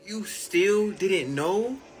You still didn't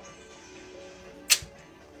know?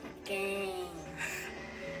 Dang.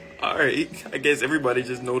 Alright, I guess everybody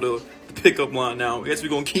just know the pickup line now. I guess we're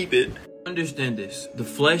gonna keep it. Understand this. The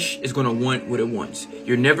flesh is gonna want what it wants.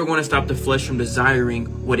 You're never gonna stop the flesh from desiring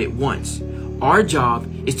what it wants. Our job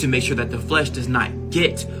is to make sure that the flesh does not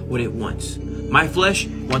get what it wants. My flesh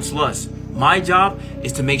wants lust. My job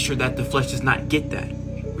is to make sure that the flesh does not get that.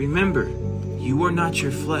 Remember, you are not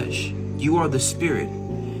your flesh. You are the spirit.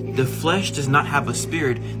 The flesh does not have a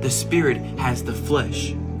spirit. The spirit has the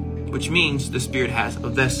flesh, which means the spirit has a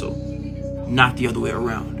vessel, not the other way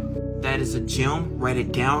around. That is a gem. Write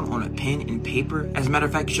it down on a pen and paper. As a matter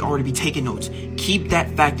of fact, you should already be taking notes. Keep that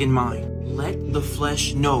fact in mind. Let the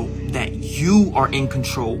flesh know that you are in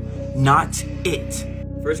control, not it.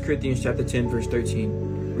 1 Corinthians chapter 10, verse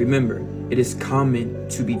 13. Remember, it is common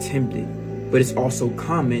to be tempted, but it's also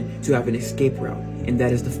common to have an escape route, and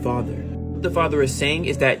that is the Father. What the Father is saying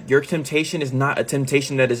is that your temptation is not a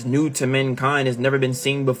temptation that is new to mankind, has never been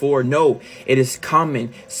seen before. No, it is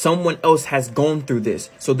common. Someone else has gone through this.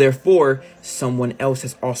 So therefore, someone else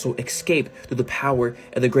has also escaped through the power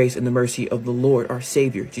and the grace and the mercy of the Lord, our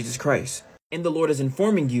Savior, Jesus Christ. And the Lord is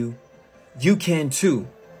informing you, you can too.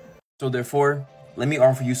 So therefore, let me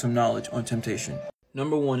offer you some knowledge on temptation.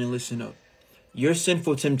 Number one, and listen up. Your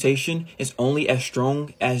sinful temptation is only as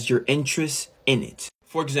strong as your interest in it.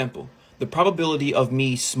 For example, the probability of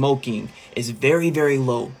me smoking is very, very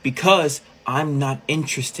low because I'm not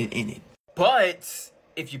interested in it. But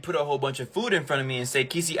if you put a whole bunch of food in front of me and say,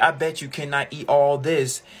 Kisi, I bet you cannot eat all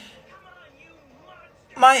this,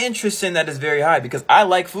 my interest in that is very high because I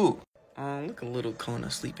like food. Look, a little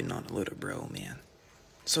Kona sleeping on a little bro, man.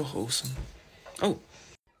 So wholesome. Oh.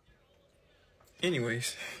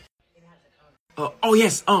 Anyways.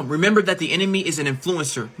 Remember that the enemy is an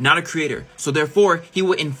influencer, not a creator. So therefore, he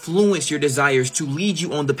will influence your desires to lead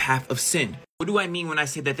you on the path of sin. What do I mean when I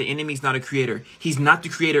say that the enemy is not a creator? He's not the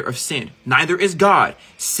creator of sin. Neither is God.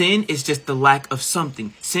 Sin is just the lack of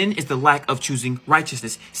something. Sin is the lack of choosing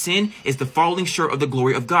righteousness. Sin is the falling short of the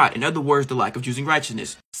glory of God. In other words, the lack of choosing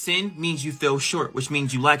righteousness. Sin means you fell short, which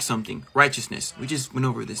means you lack something. Righteousness. We just went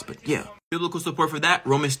over this, but yeah. Biblical support for that,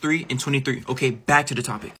 Romans 3:23. Okay, back to the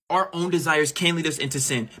topic. Our own desires can lead us into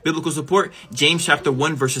sin. Biblical support, James chapter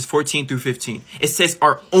 1, verses 14 through 15. It says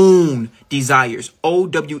our own desires,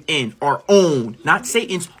 O-W-N, our own, not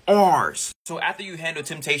Satan's, ours. So after you handle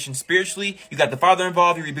temptation spiritually, you got the Father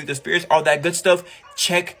involved, you rebuke the spirits, all that good stuff,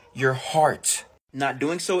 check your heart. Not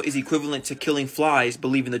doing so is equivalent to killing flies, but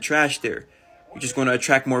leaving the trash there. You're just going to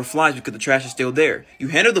attract more flies because the trash is still there. You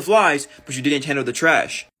handled the flies, but you didn't handle the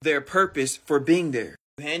trash. Their purpose for being there.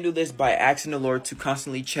 You handle this by asking the Lord to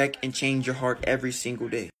constantly check and change your heart every single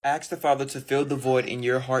day. Ask the Father to fill the void in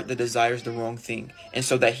your heart that desires the wrong thing, and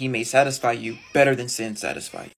so that he may satisfy you better than sin satisfies you.